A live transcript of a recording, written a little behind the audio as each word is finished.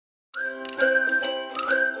Hey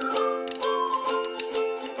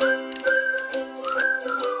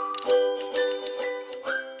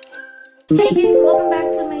guys! Welcome back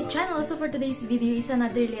to my channel. So for today's video is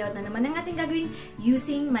another layout na naman ang ating gagawin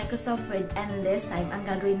using Microsoft Word. And this time, ang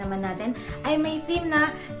gagawin naman natin ay may theme na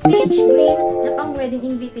sage green na pang wedding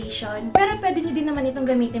invitation. Pero pwede nyo din naman itong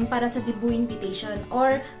gamitin para sa debut invitation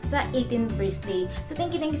or sa 18th birthday. So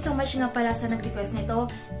thank you so much nga pala sa nag-request nito.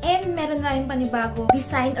 And meron na yung panibago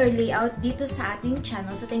design or layout dito sa ating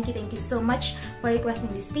channel. So thank you so much for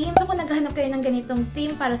requesting this theme. So kung naghahanap kayo ng ganitong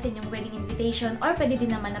theme para sa inyong wedding invitation or pwede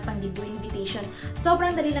din naman na pang debut invitation,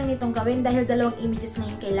 sobrang dali lang nitong gawin dahil dalawang images na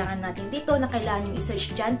yung kailangan natin dito na kailangan yung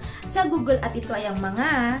i-search dyan sa Google at ito ay ang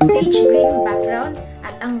mga sage green background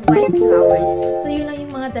at ang white flowers. So yun lang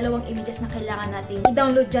yung mga dalawang images na kailangan natin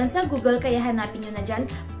i-download dyan sa Google, kaya hanapin nyo na dyan.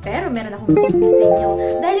 Pero meron akong good news sa inyo.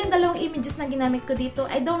 Dahil yung dalawang images na ginamit ko dito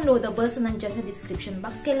ay downloadable, so nandyan sa description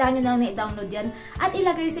box. Kailangan nyo lang na i-download yan at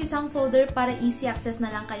ilagay sa isang folder para easy access na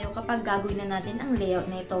lang kayo kapag gagawin na natin ang layout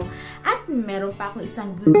na ito. At meron pa akong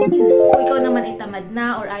isang good news. Kung ikaw naman ay tamad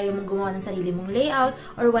na or ayaw mong gumawa ng sarili mong layout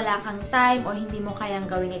or wala kang time or hindi mo kayang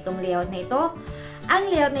gawin itong layout na ito,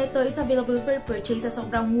 ang layout na ito is available for purchase sa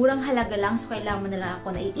sobrang murang halaga lang. So, kailangan mo na lang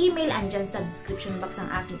ako na i-email. Andyan sa description box ang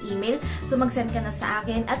aking email. So, mag-send ka na sa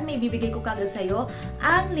akin at may bibigay ko kagad sa'yo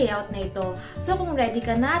ang layout na ito. So, kung ready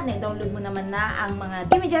ka na, na-download mo naman na ang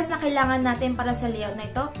mga images na kailangan natin para sa layout na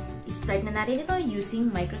ito, i-start na natin ito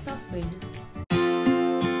using Microsoft Word.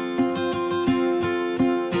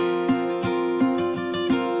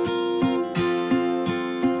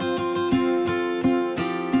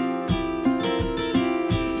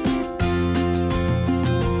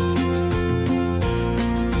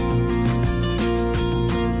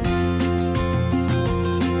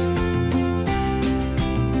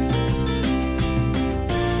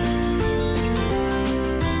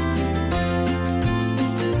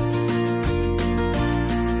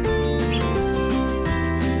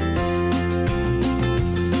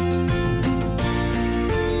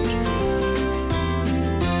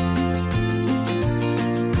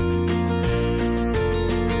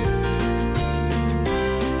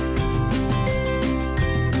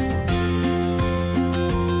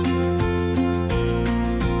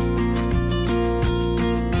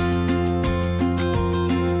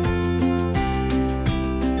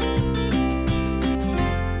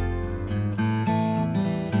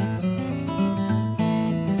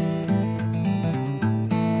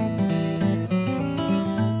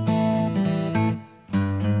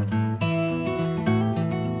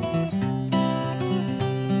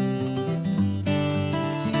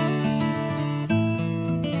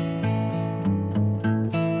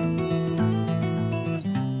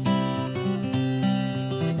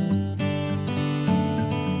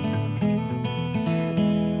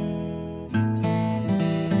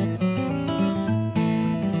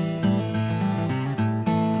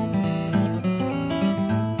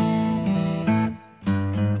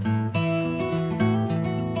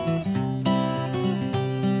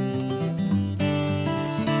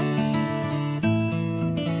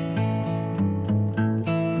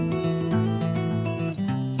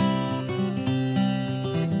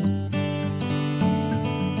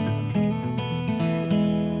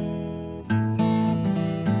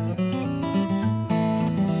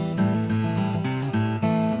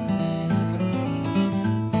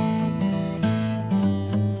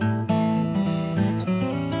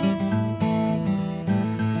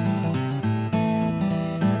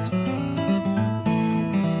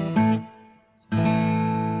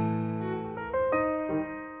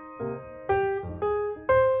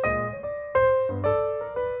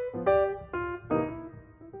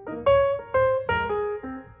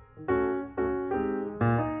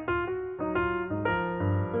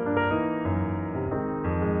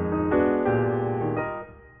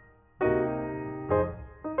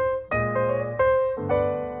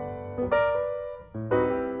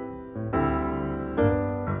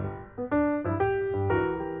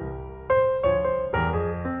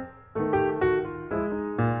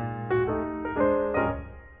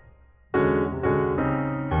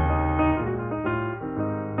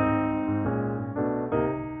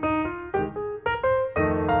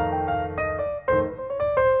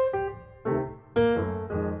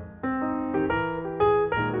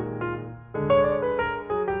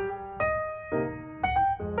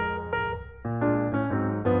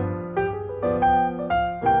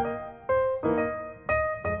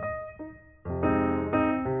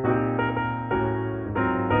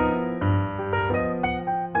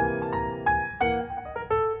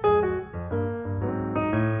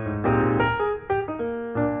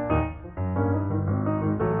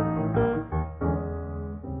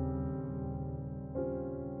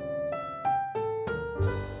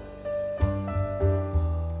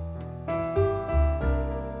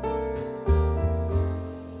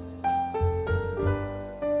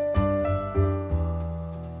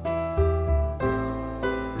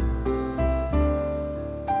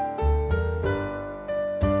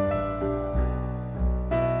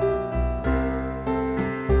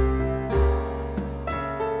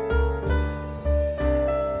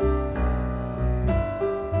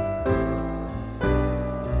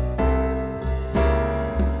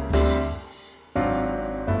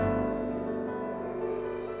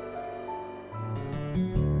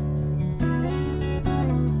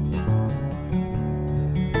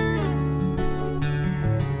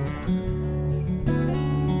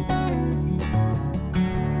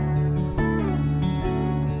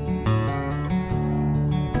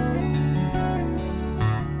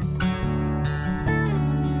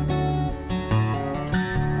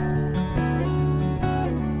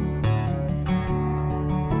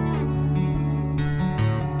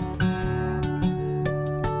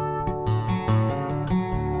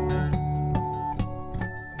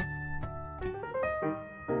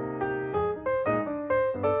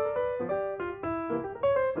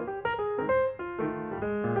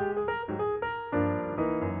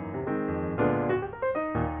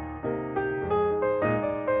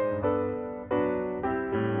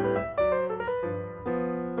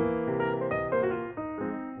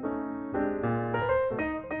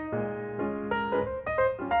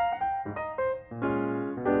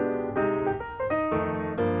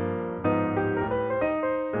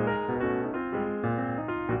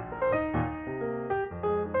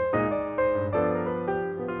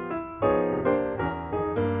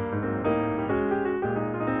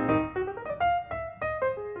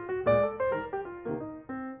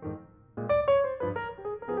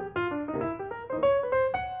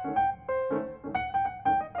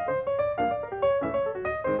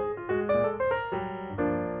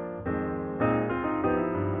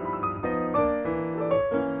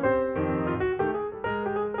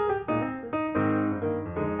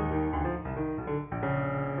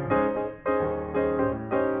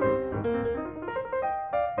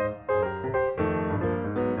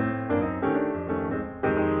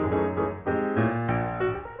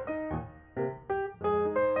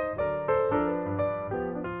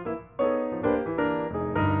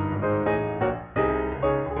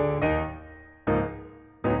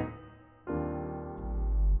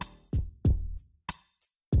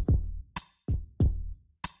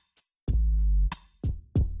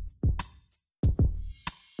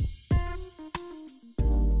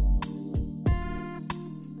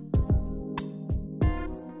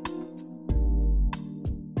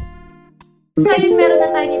 So, ayun, meron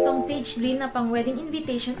na tayo nitong sage green na pang wedding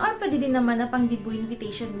invitation or pwede din naman na pang debut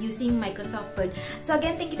invitation using Microsoft Word. So,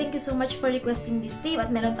 again, thank you so much for requesting this theme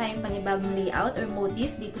at meron tayong panibagong layout or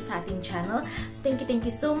motif dito sa ating channel. So, thank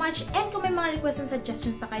you so much. And kung may mga request and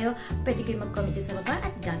suggestion pa kayo, pwede kayo mag-comment sa baba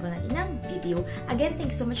at gagawa natin ng video. Again,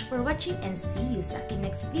 thank you so much for watching and see you sa aking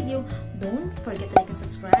next video. Don't forget to like and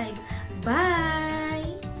subscribe. Bye!